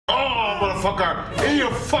motherfucker! In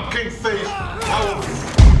your fucking face! I will...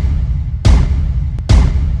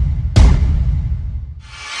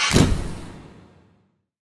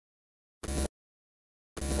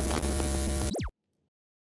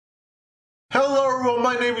 Hello everyone,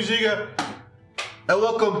 my name is Iga, and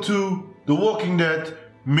welcome to The Walking Dead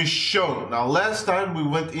Michonne. Now last time we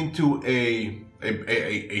went into a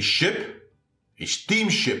ship, a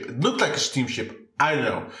steamship. It looked like a steamship, I don't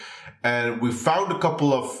know. And we found a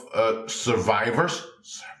couple of survivors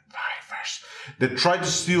that tried to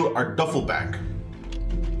steal our duffel bag.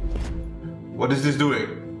 What is this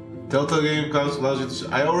doing? Telltale Game Console allows you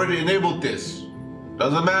to... I already enabled this.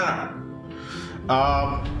 Doesn't matter.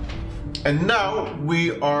 And now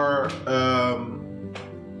we are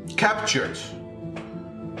captured.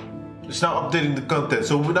 It's now updating the content.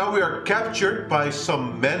 So now we are captured by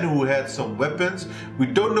some men who had some weapons. We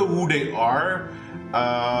don't know who they are,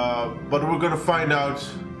 but we're gonna find out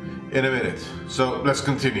in a minute. So let's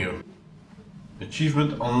continue.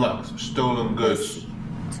 Achievement unlocked. Stolen goods.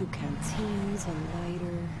 2 canteens, a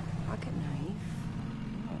lighter, pocket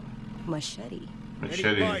knife, machete.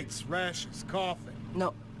 Any bites, rashes, coughing?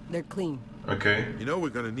 No, they're clean. Okay. You know we're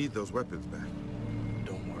gonna need those weapons back.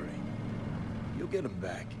 Don't worry. You'll get them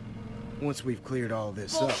back. Once we've cleared all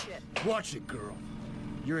this Bullshit. up. Watch it, girl.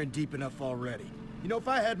 You're in deep enough already. You know, if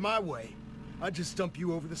I had my way, I'd just dump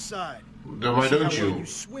you over the side. Then why don't you? You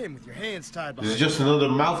swim with your hands tied behind. This is just another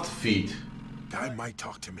mouth to feed. Guy might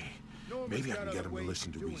talk to me. Maybe I can get him to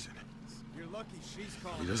listen to reason. You're lucky she's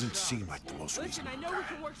calling. He doesn't seem like the most reasonable. I know we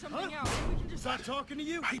can work something out. We can just Start talking to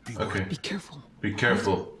you? Might be Okay. one. be careful. Be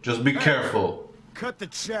careful. Just be careful. Cut the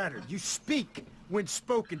chatter. You speak when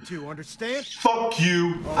spoken to, understand? Fuck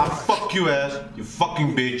you. I'll fuck you ass. You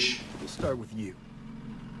fucking bitch. We'll start with you.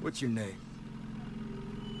 What's your name?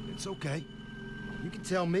 It's okay. You can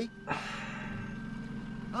tell me.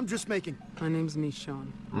 I'm just making... My name's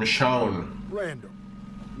Michonne. Michonne. Randall.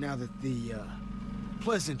 Now that the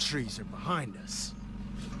pleasantries are behind us,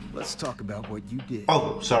 let's talk about what you did.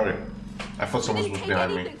 Oh, sorry. I thought someone was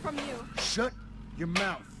behind me. From you. Shut your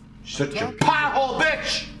mouth. Shut your pothole,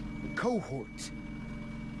 bitch! Cohort.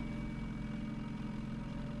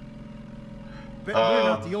 Bet we're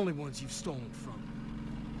not the only ones you've stolen from.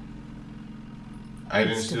 I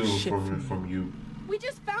didn't steal from you. We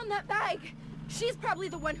just found that bag. She's probably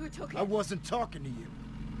the one who took it. I wasn't talking to you.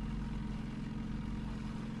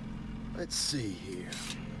 Let's see here.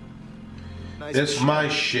 Nice That's machine. my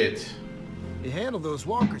shit. You handle those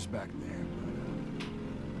walkers back there,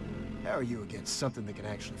 but how are you against something that can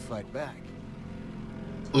actually fight back?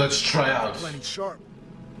 Let's try out. Plenty sharp.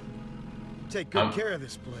 Take good care of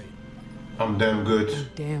this blade. I'm damn good.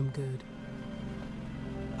 Damn good.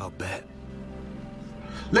 I'll bet.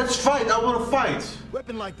 Let's fight. I want to fight.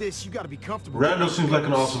 Weapon like this, you gotta be comfortable. Randall seems like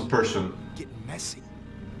an awesome person. Getting messy.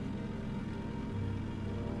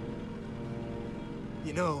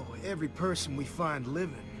 You know, every person we find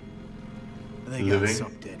living, they got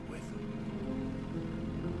some dead with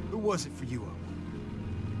them. Who was it for you?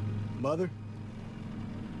 Mother?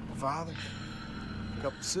 Father? A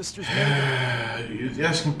couple sisters, maybe? You're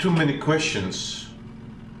asking too many questions.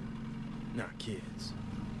 Not kids.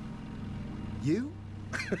 You?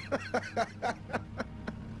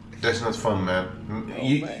 That's not fun, man. Oh,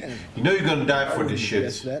 You know you're gonna die for this shit.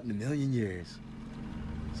 Guess that in a million years.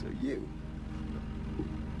 So you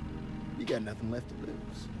got nothing left to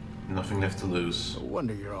lose. Nothing left to lose. No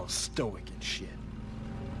wonder you're all stoic and shit.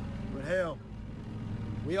 But hell,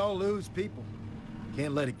 we all lose people.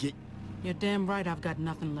 Can't let it get... You're damn right I've got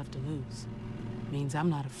nothing left to lose. Means I'm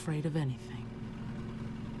not afraid of anything.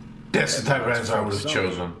 That's the type of answer I would have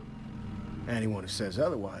chosen. Anyone who says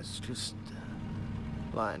otherwise is just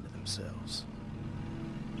lying to themselves.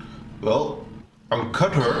 Well,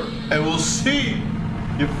 uncut her and we'll see,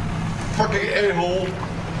 you fucking a-hole.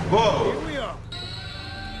 Whoa. Here we are.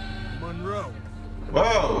 Monroe.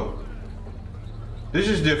 Whoa. This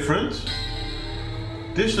is different.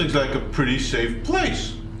 This looks like a pretty safe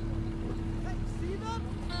place.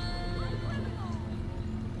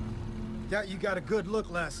 Doubt you got a good look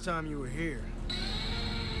last time you were here.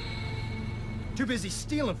 Too busy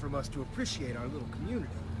stealing from us to appreciate our little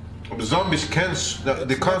community. The zombies can't,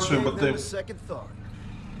 they can't swim, but they... A second thought.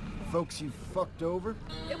 The folks you fucked over?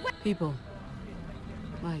 People.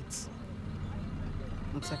 Lights.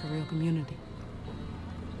 Looks like a real community.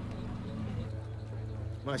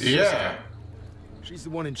 My sister. Yeah. She's the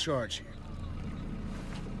one in charge here.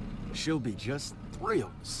 She'll be just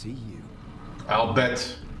thrilled to see you. I'll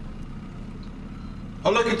bet. Oh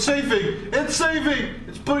look, it's saving! It's saving!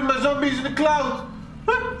 It's putting my zombies in the cloud!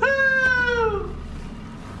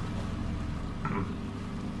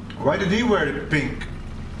 Why did he wear the pink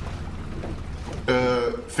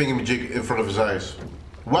thingamajig in front of his eyes?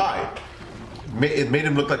 Why? It made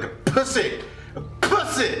him look like a pussy! A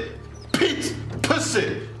pussy! Pete!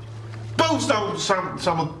 Pussy! Both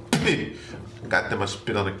someone pit! Goddamn, I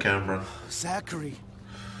spit on the camera. Zachary,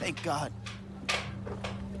 thank God.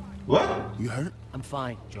 What? You hurt? I'm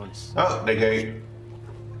fine, Jonas. Oh, they gay.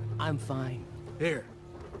 I'm fine. Here,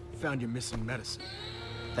 found your missing medicine.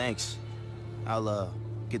 Thanks. I'll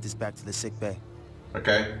get this back to the sick bay.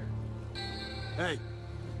 Okay. Hey,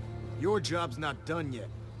 your job's not done yet.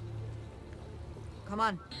 Come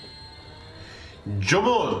on. Come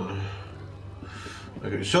on.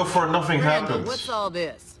 Okay, so far nothing happened. What's all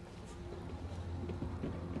this?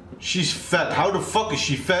 She's fat. How the fuck is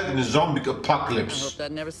she fat in a zombie I hope apocalypse?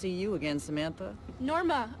 I'd never see you again, Samantha.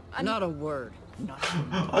 Norma, I'm... Not a word.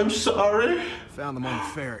 I'm sorry. Found them on the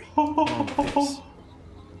ferry. Long face.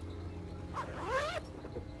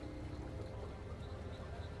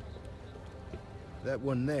 That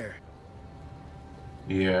one there,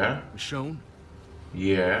 Yeah. Michonne,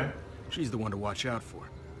 Yeah. she's the one to watch out for.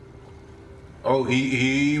 Oh,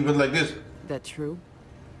 he went like this. That true?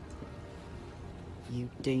 You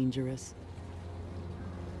dangerous.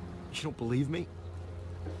 You don't believe me?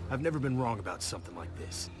 I've never been wrong about something like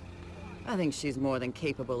this. I think she's more than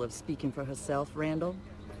capable of speaking for herself, Randall.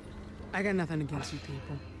 I got nothing against you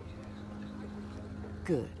people.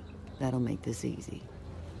 Good. That'll make this easy.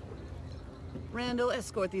 Randall,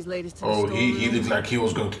 escort these ladies to the Oh, he storeroom. looked like he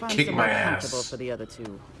was going to Find kick somewhere my comfortable ass. for the other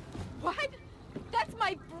two. What? That's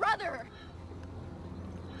my brother!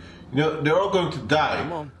 You know, they're all going to Come die.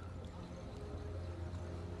 on.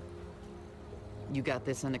 You got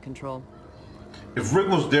this under control? If Rick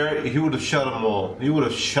was there, he would have shot them all. He would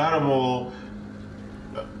have shot them all.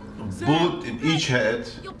 A bullet in each head.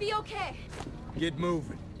 You'll be okay. Get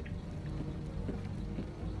moving.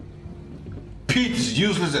 Pete is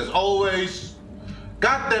useless as always.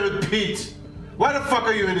 God damn it, Pete. Why the fuck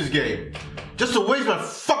are you in this game? Just to waste my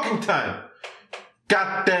fucking time.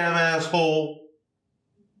 Goddamn asshole.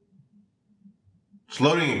 It's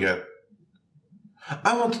loading again.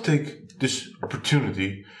 I want to take this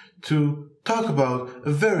opportunity to talk about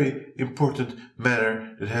a very important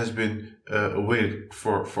matter that has been awaited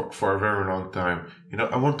for a very long time. You know,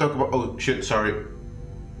 I want to talk about... Oh, shit, sorry.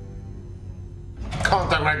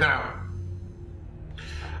 Contact right now.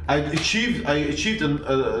 I achieved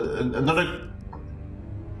another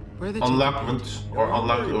Where the unlockment or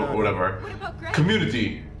unlocked or whatever. What about Greg?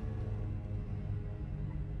 Community.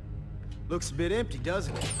 Looks a bit empty,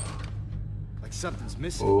 doesn't it? Like something's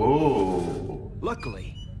missing. Oh.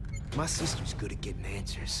 Luckily, my sister's good at getting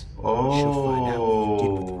answers. Oh. She'll find out what we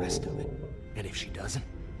did with the rest of it. And if she doesn't,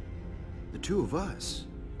 the two of us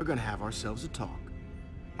are gonna have ourselves a talk.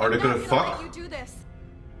 Are they I'm gonna not gonna let fuck? you do this.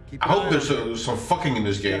 Keep I an eye hope on there's her. some fucking in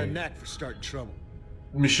this She's got a game. knack for starting trouble.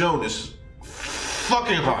 Michonne is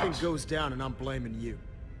fucking Everything hot. goes down and I'm blaming you.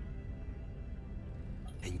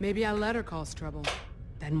 Maybe I'll let her cause trouble.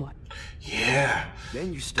 Then what? Yeah.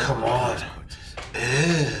 Then you start Come with the on. consequences.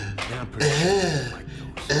 And I'm pretty sure you like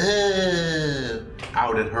those.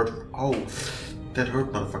 Ow, that hurt. Oh, that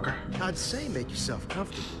hurt, motherfucker. I'd say make yourself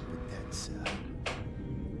comfortable, but that's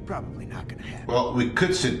probably not gonna happen. Well, we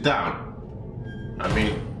could sit down. I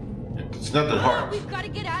mean, it's not that hard. We've got to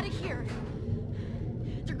get out of here.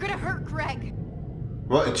 You're gonna hurt Greg.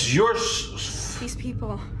 Well, it's yours. These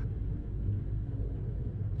people.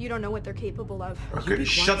 You don't know what they're capable of. Okay,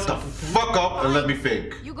 shut the fuck up and let me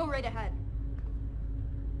think. You go right ahead.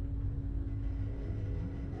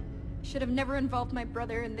 Should have never involved my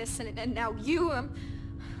brother in this, and now you,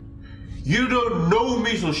 You don't know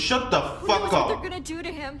me, so shut the who knows fuck what they're up. gonna do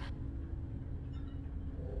to him?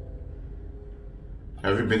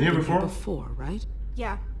 Have you been here before? Before, right?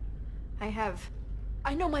 Yeah, I have.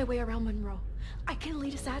 I know my way around Monroe. I can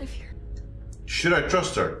lead us out of here. Should I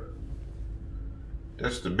trust her?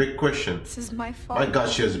 That's the big question. This is my fault. My God,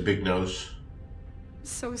 she has a big nose. I'm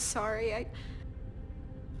so sorry.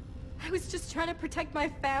 I was just trying to protect my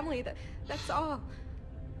family. That's all.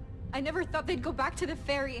 I never thought they'd go back to the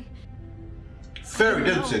ferry. Ferry,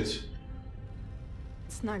 that's it.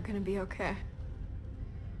 It's not gonna be okay.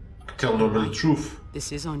 Tell Norma the truth.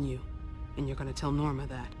 This is on you. And you're gonna tell Norma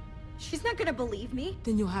that. She's not gonna believe me.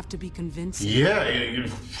 Then you'll have to be convincing. Yeah,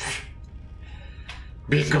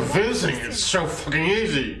 be convincing. It's so fucking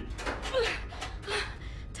easy.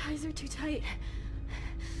 Ties are too tight.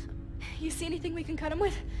 You see anything we can cut him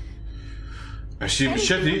with? I see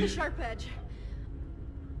Anything with a machete, sharp edge.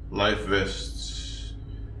 life vests,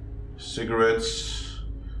 cigarettes.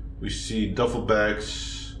 We see duffel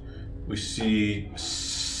bags. We see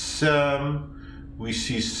Sam. We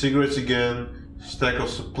see cigarettes again. Stack of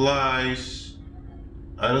supplies.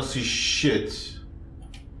 I don't see shit.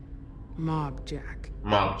 Mob Jack.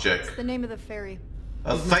 Mob Jack. It's the name of the ferry.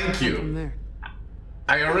 Thank From you. there.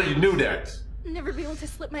 I already knew that. Never be able to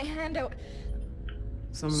slip my hand out.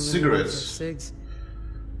 Some of them Cigarettes. Cigs.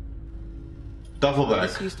 Duffel bag.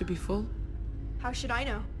 This used to be full. How should I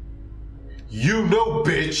know? You know,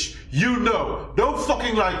 bitch. You know. Don't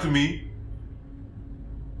fucking lie to me.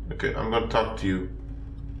 Okay, I'm gonna talk to you.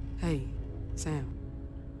 Hey, Sam.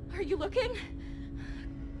 Are you looking?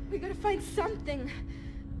 We gotta find something.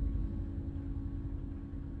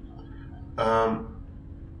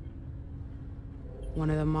 One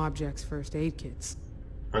of the Mob Jack's first aid kits.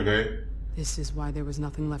 Okay. This is why there was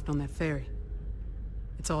nothing left on that ferry.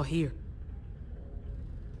 It's all here.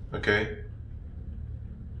 Okay.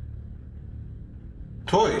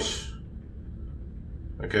 Toys.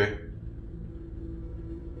 Okay.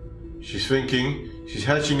 She's thinking. She's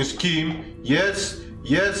hatching a scheme. Yes,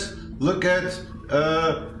 yes. Look at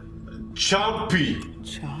Chompy.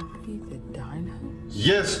 Chompy the Dino?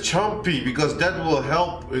 Yes, Chompy, because that will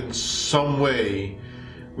help in some way.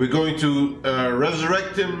 We're going to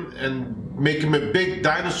resurrect him and make him a big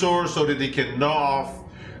dinosaur so that he can gnaw off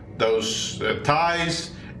those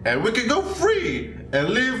ties, and we can go free and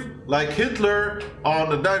live like Hitler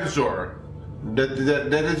on a dinosaur.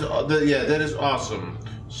 That is awesome.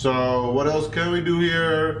 So what else can we do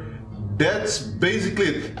here? That's basically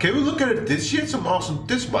it. Can we look at it? She had some awesome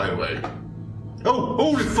tits, by the way. Oh,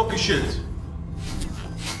 holy fucking shit!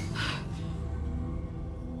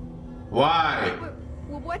 Why?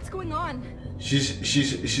 Well, what's going on? She's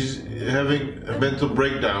having a mental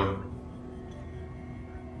breakdown.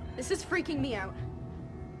 This is freaking me out.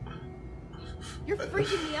 You're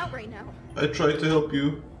freaking me out right now. I tried to help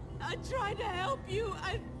you. I tried to help you.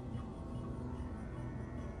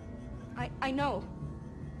 I know.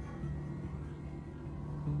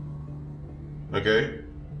 Okay.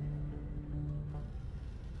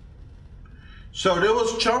 So there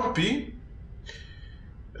was Chompy.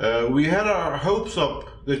 We had our hopes up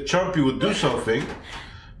that Chompy would do something,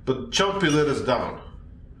 but Chompy let us down.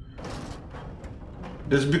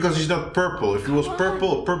 That's because he's not purple. If he was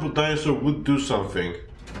purple, a purple dinosaur would do something.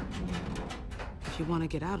 If you want to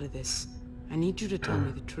get out of this, I need you to tell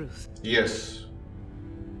me the truth. Yes.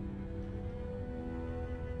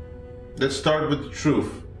 Let's start with the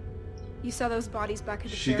truth. You saw those bodies back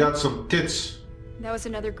at the She fair? got some tits. That was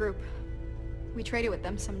another group. We traded with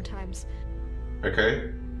them sometimes.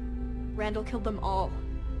 Okay. Randall killed them all.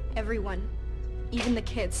 Everyone. Even the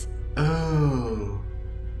kids. Oh.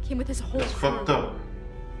 Came with his whole That's crew. fucked up.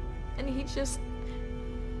 And he just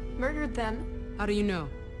murdered them. How do you know?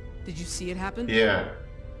 Did you see it happen? Yeah.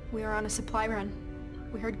 We were on a supply run.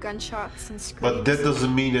 We heard gunshots and screams. But that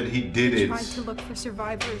doesn't mean that he did We it. tried to look for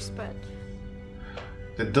survivors, but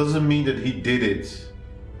That doesn't mean that he did it.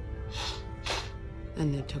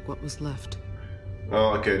 And they took what was left.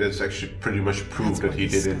 Oh, okay, that's actually pretty much proof That's that why he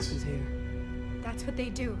this did stuff it. is here. that's what they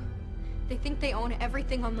do. They think they own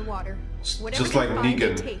everything on the water. Whatever Just they like find, they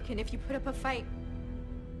Negan. take, and if you put up a fight,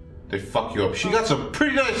 They fuck you up. She got some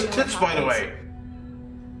pretty nice You know tits, what by the happens. way.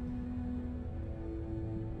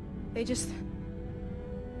 they just...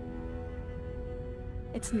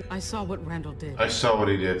 It's... I saw what Randall did. I saw what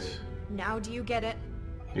he did. Now do you get it?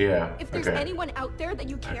 Yeah. If there's okay. anyone out there that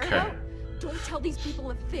you care Okay. about, don't tell these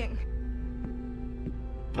people a thing.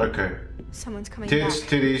 Okay. Someone's coming Tits, back.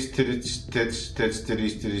 titties, titties, tits, tits,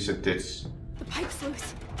 titties, titties, and tits. The pipe's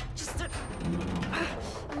loose. Just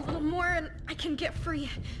a little more and I can get free.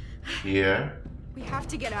 Yeah. We have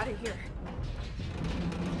to get out of here.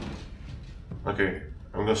 Okay.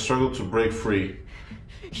 I'm gonna struggle to break free.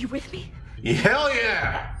 You with me? Hell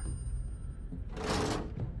yeah!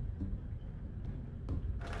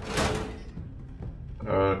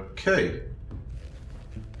 Okay.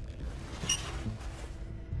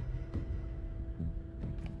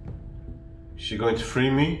 Is she going to free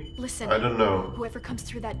me? Listen. I don't know. Whoever comes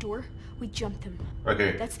through that door, we jump them.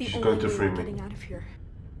 Okay. That's the She's only going to way free we're me. getting out of here.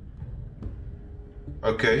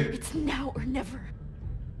 Okay. It's now or never.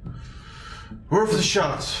 Worth the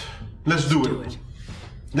shot. Let's do it.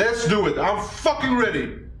 Let's do it. I'm fucking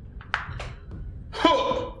ready.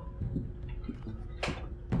 Huh.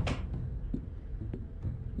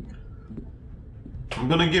 I'm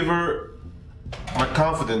gonna give her my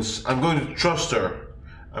confidence. I'm going to trust her.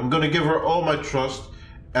 I'm gonna give her all my trust,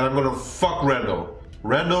 and I'm gonna fuck Randall.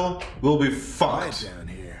 Randall will be Quiet fucked. down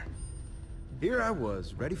here. Here I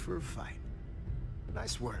was, ready for a fight.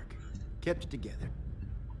 Nice work. Kept it together.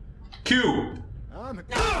 Q. Oh,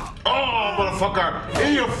 motherfucker!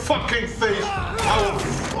 In your fucking face!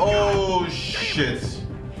 Oh shit!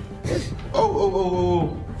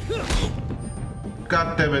 Oh.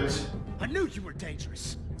 God damn it! I knew you were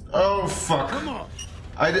dangerous. Oh fuck! Come on.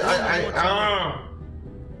 I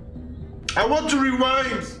want to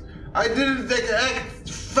rewind. I didn't act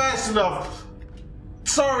fast enough.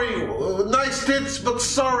 Sorry. Nice tits, but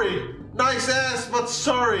sorry. Nice ass, but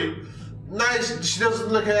sorry. Nice. She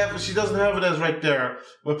doesn't have it as right there.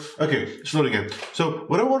 But okay, slow again. So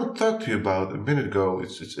what I want to talk to you about a minute ago,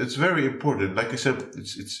 it's very important. Like I said,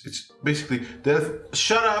 it's basically that.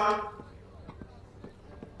 Shut up.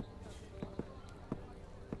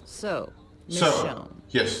 So, Michonne.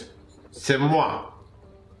 Yes, c'est moi.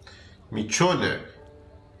 Michonne.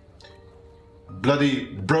 Bloody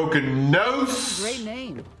broken nose. Great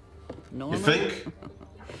name. Norma? You think?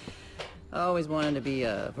 I always wanted to be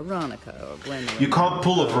a Veronica or Gwendolyn. You can't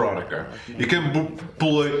pull a Veronica. You can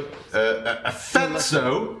pull a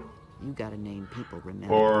Fatso. You got a name people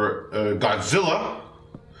remember. Or Godzilla.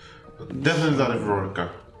 Definitely not a Veronica.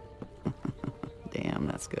 Damn,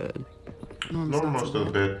 that's good. Norma's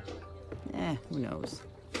not bad. Who knows?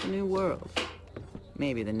 It's a new world.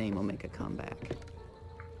 Maybe the name will make a comeback.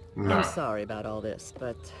 No. I'm sorry about all this,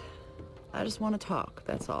 but I just want to talk,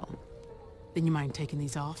 that's all. Then you mind taking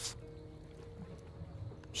these off?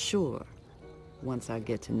 Sure, once I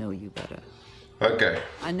get to know you better. Okay.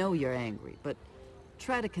 I know you're angry, but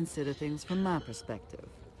try to consider things from my perspective.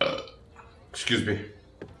 Excuse me.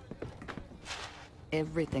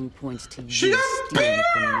 Everything points to you stealing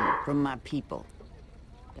from me, from my people.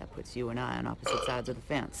 That puts you and I on opposite sides of the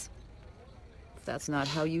fence. If that's not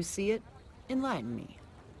how you see it, enlighten me.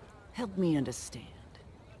 Help me understand.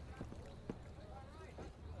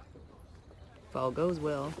 If all goes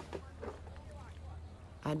well,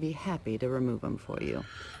 I'd be happy to remove them for you.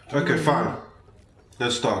 Okay, fine.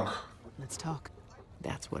 Let's talk. Let's talk.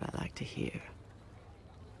 That's what I like to hear.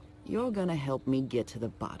 You're gonna help me get to the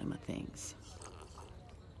bottom of things.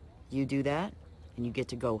 You do that, and you get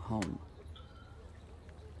to go home.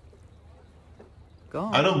 Go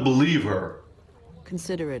on. I don't believe her.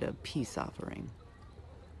 Consider it a peace offering.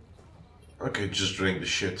 Okay, just drink the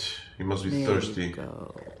shit. You must be There thirsty. you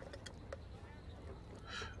go.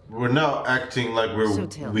 We're now acting like we're So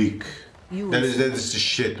tell me, weak. you That and is the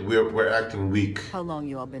shit. We're acting weak. How long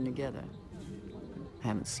you all been together?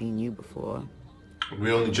 Haven't seen you before.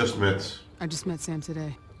 We only just met. I just met Sam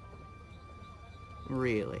today.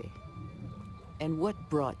 Really? And what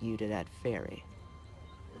brought you to that ferry?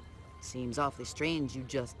 Seems awfully strange you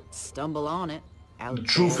just stumble on it. Out The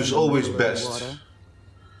truth there is in the always middle of the best. water.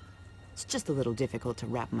 It's just a little difficult to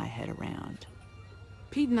wrap my head around.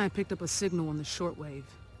 Pete and I picked up a signal on the shortwave.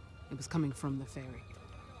 It was coming from the ferry.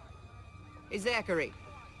 Hey, Zachary.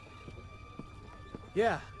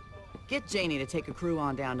 Yeah. Get Janie to take a crew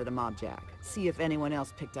on down to the mob jack. See if anyone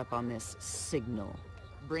else picked up on this signal.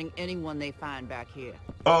 Bring anyone they find back here.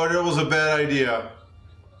 Oh, that was a bad idea.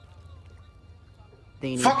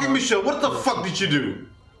 They need Fucking help. Michelle, what the fuck did you do?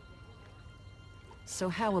 So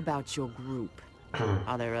how about your group?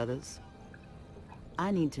 Are there others?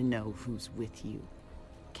 I need to know who's with you.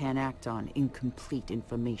 Can't act on incomplete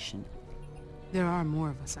information. There are more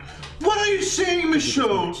of us out there. What are you saying,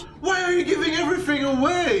 Michonne? Why are you giving everything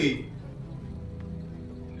away?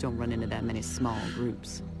 Don't run into that many small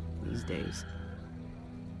groups these days.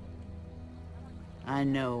 I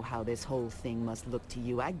know how this whole thing must look to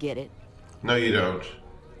you. I get it. No, you don't.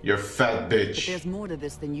 You're a fat But bitch. there's more to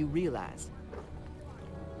this than you realize.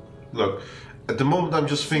 Look, at the moment I'm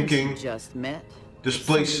just Since you thinking, just met, this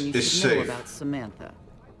place something you is should know safe. about Samantha.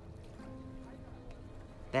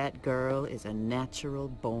 That girl is a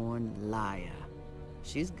natural-born liar.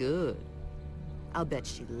 She's good. I'll bet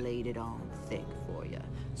she laid it on thick for you.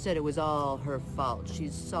 Said it was all her fault.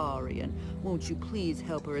 She's sorry, and won't you please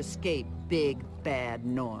help her escape big, bad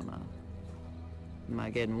Norma? Am I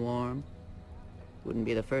getting warm? Wouldn't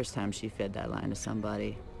be the first time she fed that line to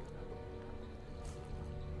somebody.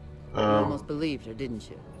 You almost believed her, didn't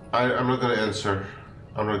you? I'm not gonna answer.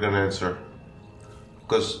 I'm not gonna answer.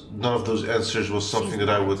 Because none of those answers was something that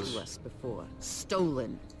I would... She's lied to us before.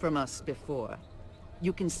 Stolen from us before.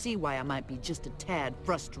 You can see why I might be just a tad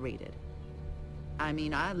frustrated. I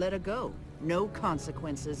mean, I let her go. No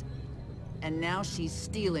consequences. And now she's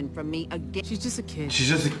stealing from me again. She's just a kid. She's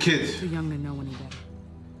just a kid. Too young to know any better.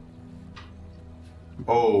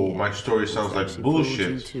 Oh, my story sounds like She fooled you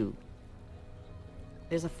bullshit. too.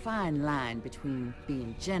 There's a fine line between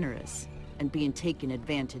being generous and being taken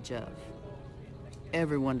advantage of.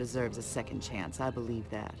 Everyone deserves a second chance, I believe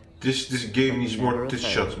that. This game needs more tit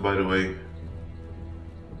shots, by the way.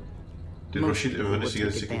 Did Rashid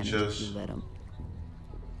investigate the signatures? You let 'em.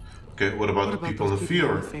 Okay, what about the people in the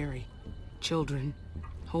fjord? Ferry? Children,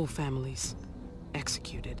 whole families,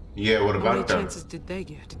 executed. Yeah, what How many about them? chances did they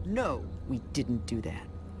get? No, we didn't do that.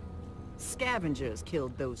 Scavengers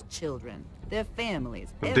killed those children, their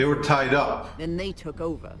families. But they were tied up. Then they took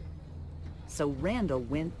over. So Randall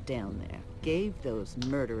went down there, gave those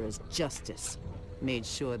murderers justice, made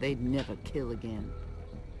sure they'd never kill again.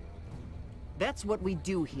 That's what we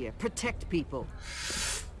do here, protect people.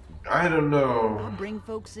 I don't know. I'll bring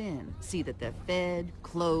folks in, see that they're fed,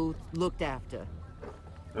 clothed, looked after.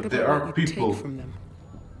 But there are What you people. take from them?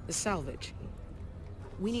 The salvage.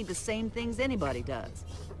 We need the same things anybody does.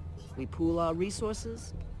 We pool our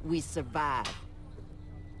resources, we survive.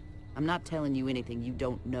 I'm not telling you anything you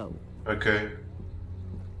don't know. Okay.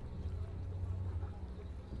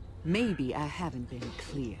 Maybe I haven't been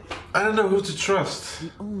clear. I don't know who to trust.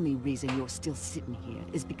 The only reason you're still sitting here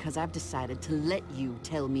is because I've decided to let you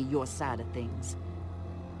tell me your side of things.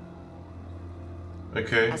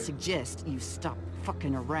 Okay. I suggest you stop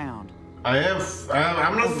fucking around. I'm not fucking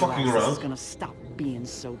Otherwise, this is around. gonna stop being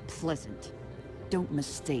so pleasant. Don't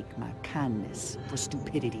mistake my kindness for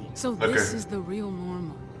stupidity. So this Okay. is the real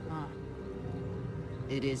normal, huh?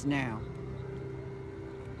 It is now.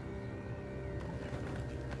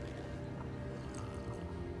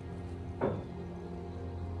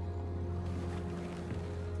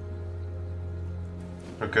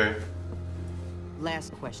 Okay.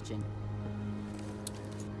 Last question.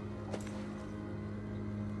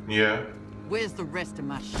 Yeah. Where's the rest of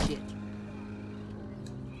my shit?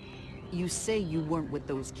 You say you weren't with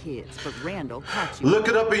those kids, but Randall caught you. Look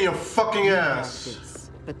it up in your fucking You ass. have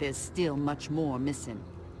this, but there's still much more missing.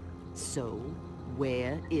 So,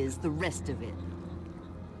 where is the rest of it?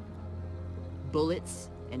 Bullets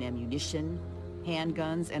and ammunition,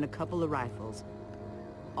 handguns, and a couple of rifles.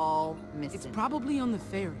 All missing. It's probably on the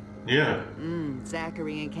ferry. Yeah.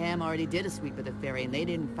 Zachary and Cam already did a sweep of the ferry and they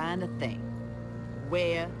didn't find a thing.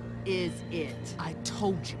 Where is it? I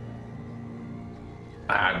told you.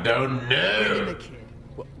 I don't Bring in the know.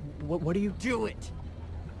 kid. What do you... Do it.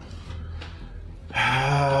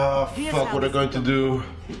 Ah, Here's fuck, how what are this going to is do?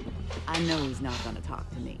 I know he's not gonna talk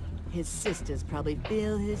to me. His sisters probably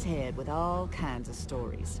fill his head with all kinds of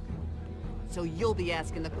stories. So you'll be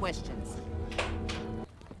asking the questions.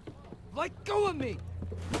 Let go of me!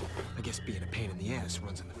 I guess being a pain in the ass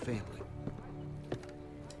runs in the family.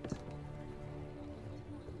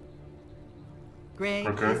 Greg,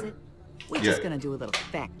 Okay. is it? We're Yeah. just gonna do a little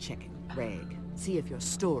fact-checking, Greg. See if your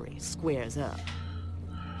story squares up.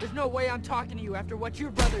 There's no way I'm talking to you after what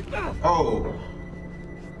your brother did. Oh.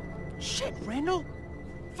 Shit, Randall!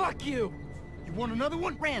 Fuck you! You want another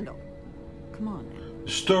one? Randall, come on now.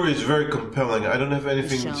 The story is very compelling. I don't have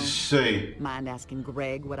anything to Michonne. say. Mind asking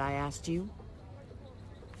Greg what I asked you?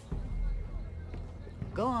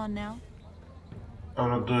 Go on now. I'm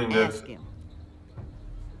not doing Ask that. him.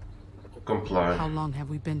 Comply. How long have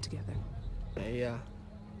we been together? A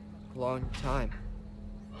long time.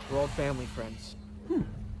 We're old family friends.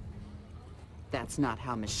 That's not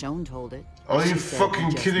how Michonne told it. Are you She said fucking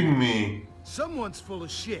we just kidding met. me? Someone's full of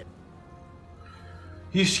shit.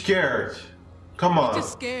 He's scared. Come on.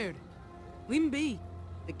 Just scared. Leave him be.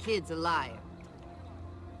 The kid's a liar.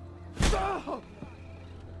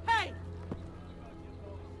 Hey!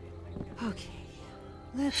 Okay,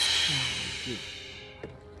 let's try you.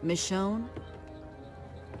 Michonne?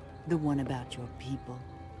 The one about your people.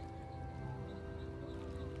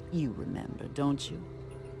 You remember, don't you?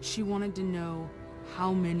 She wanted to know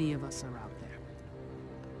how many of us are out there.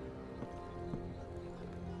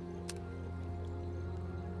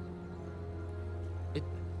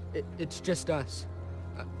 It's just us.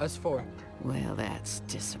 Us four. Well, that's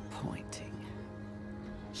disappointing.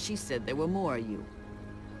 She said there were more of you.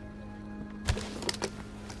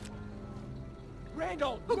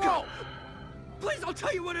 Randall, no! Please, I'll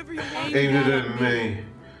tell you whatever you want. Aim it at me.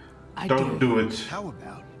 I Don't do it. How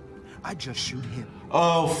about I just shoot him?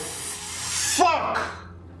 Oh, fuck!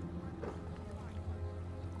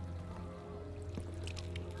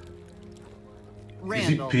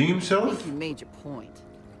 Randall, peeing I himself? think you made your point.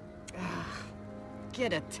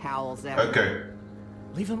 Get a towel, Zach. Okay.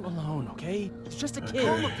 Leave him alone, okay? It's just a Call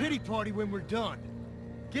kid. a pity party when we're done.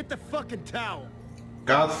 Get the fucking towel.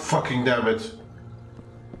 God fucking damn it.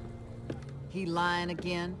 He lying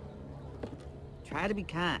again? Try to be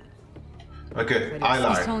kind. Okay, I He's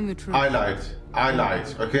lied. telling the truth. I lied. I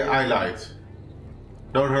lied. Okay, I lied.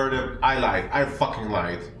 Don't hurt him. I lied. I fucking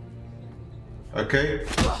lied. Okay?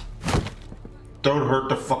 Don't hurt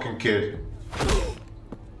the fucking kid.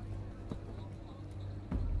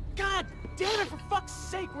 God damn it, for fuck's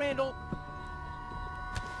sake, Randall!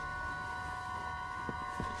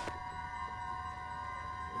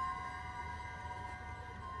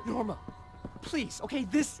 Norma, please, okay,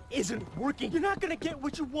 this isn't working. You're not gonna get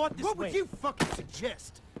what you want this way. What would you fucking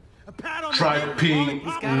suggest? A pat on the Try head peeing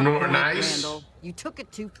nice. Randall. You took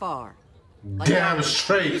it too far. Damn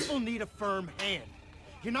straight. People need a firm hand.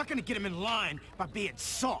 You're not gonna get them in line by being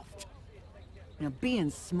soft. Now, being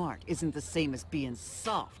smart isn't the same as being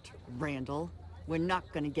soft, Randall. We're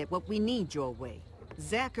not gonna get what we need your way.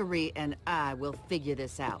 Zachary and I will figure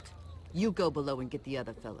this out. You go below and get the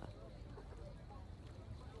other fella.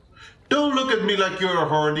 Don't look at me like you're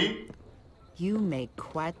horny. You make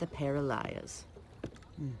quite the pair of liars.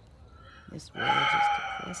 This world just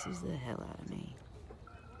depresses the hell out of me.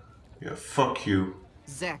 Yeah, fuck you.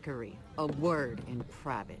 Zachary, a word in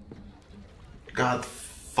private. God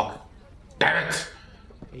fuck. Damn it.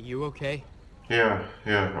 Are you okay? Yeah,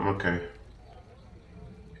 I'm okay.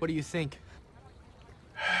 What do you think?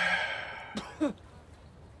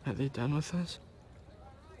 Are they done with us?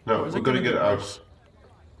 No, we're gonna get out.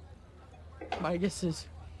 My guess is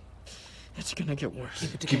it's gonna get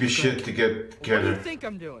worse. Keep your shit to get What do you together. think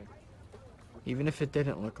I'm doing? Even if it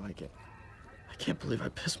didn't look like it. I can't believe I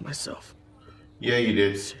pissed myself. Yeah, you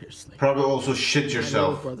did. Seriously. Probably also shit My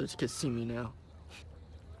yourself. brothers could see me now.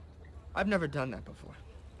 I've never done that before.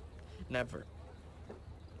 Never.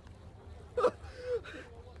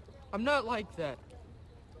 I'm not like that.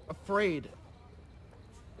 Afraid.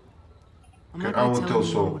 I'm not Okay, I gonna will tell tell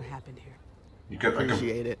you Saul. what happened here. You can,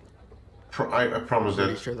 Appreciate it. I promise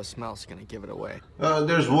Pretty that. sure the smell's gonna give it away.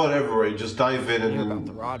 There's whatever. You just dive in and Hear about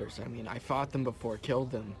the then. Rotters. I mean, I fought them before,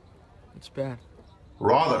 killed them. It's bad.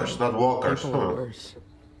 Rotters, not walkers. People are Huh. worse,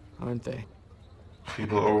 aren't they?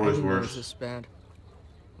 People are always Everyone knows worse. this bad.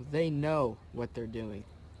 They know what they're doing.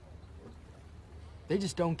 They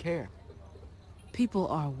just don't care. People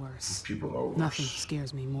are worse. People are worse. Nothing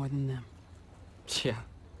scares me more than them. Yeah.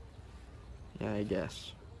 Yeah, I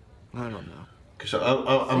guess. I don't know. So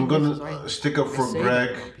I'm gonna stick up for I say that Greg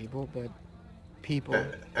about people, but people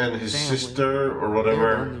and his family, sister or they're the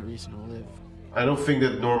whatever. only reason to live. I don't think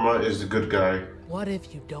that Norma is the good guy. What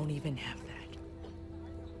if you don't even have that?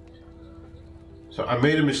 So I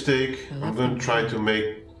made a mistake. I'm gonna try to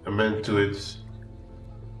make amend to it.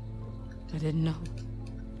 I didn't know.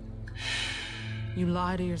 You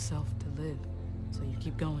lie to yourself to live, so you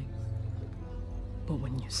keep going. But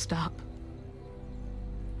when you stop,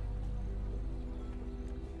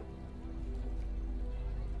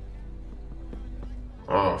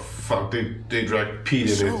 Oh fuck! They dragged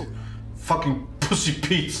Pete in it. Fucking pussy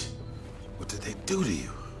Pete. What did they do to you?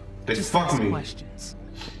 They just fuck ask me. questions.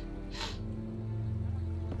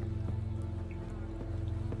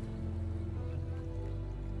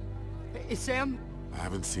 Hey, Sam? I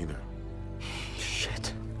haven't seen her.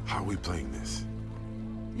 Shit. How are we playing this?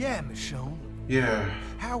 Yeah, Michonne. Yeah.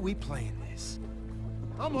 How are we playing this?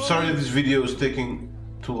 I'm sorry that this video is taking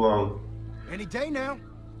too long. Any day now.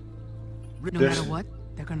 No There's- matter what,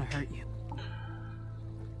 they're gonna hurt you.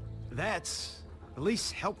 That's the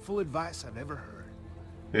least helpful advice I've ever heard.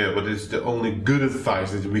 Yeah, but it's the only good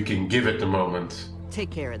advice that we can give at the moment. Take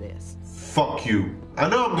care of this. Fuck you. I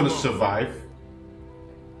know I'm gonna survive.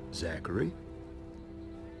 Zachary?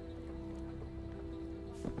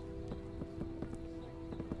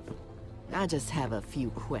 I just have a few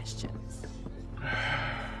questions.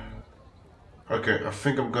 Okay, I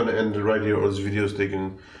think I'm gonna end it right here, or this video is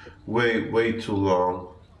taking way too long.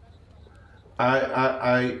 I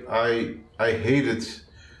hated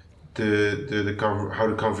how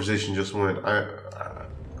the conversation just went.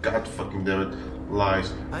 God fucking damn it,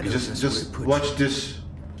 lies. I You know just that's where it put watch this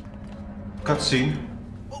cutscene.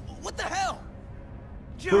 What the hell?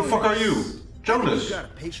 Who the fuck are you, Jonas? You got a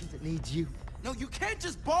patient that needs you. No, you can't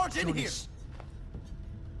just barge in here. Jonas.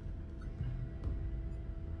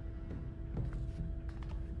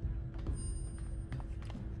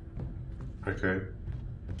 Okay.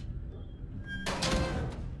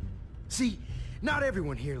 See, not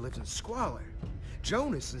everyone here lives in squalor.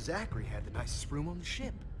 Jonas and Zachary had the nicest room on the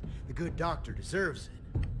ship. The good doctor deserves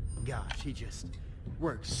it. Gosh, he just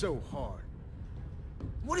works so hard.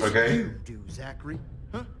 What does Okay. you do, Zachary?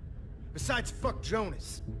 Huh? Besides fuck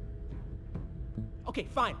Jonas. Okay,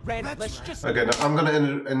 fine, Randall, That's let's right. just... Okay, now I'm gonna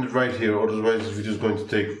end it right here, otherwise this video is going to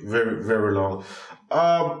take very long.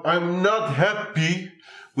 I'm not happy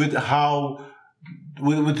with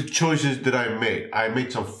with the choices that I made. I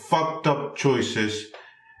made some fucked up choices,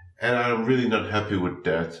 and I'm really not happy with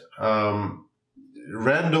that.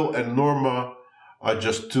 Randall and Norma are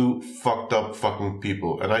just two fucked up fucking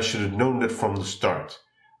people, and I should have known that from the start.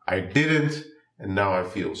 I didn't, and now I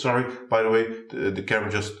feel sorry. By the way, the camera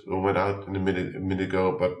just went out in a minute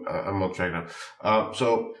ago, but I'm on track now.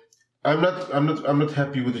 So I'm not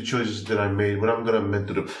happy with the choices that I made, what I'm gonna meant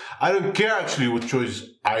to do. I don't care actually what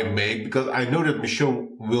choices I make, because I know that Michonne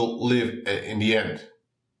will live in the end.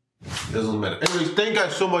 It doesn't matter. Anyways, thank you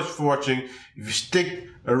guys so much for watching. If you stick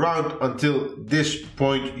around until this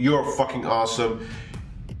point, you're fucking awesome.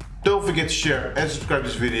 Don't forget to share and subscribe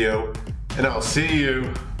this video, and I'll see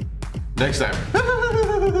you next time.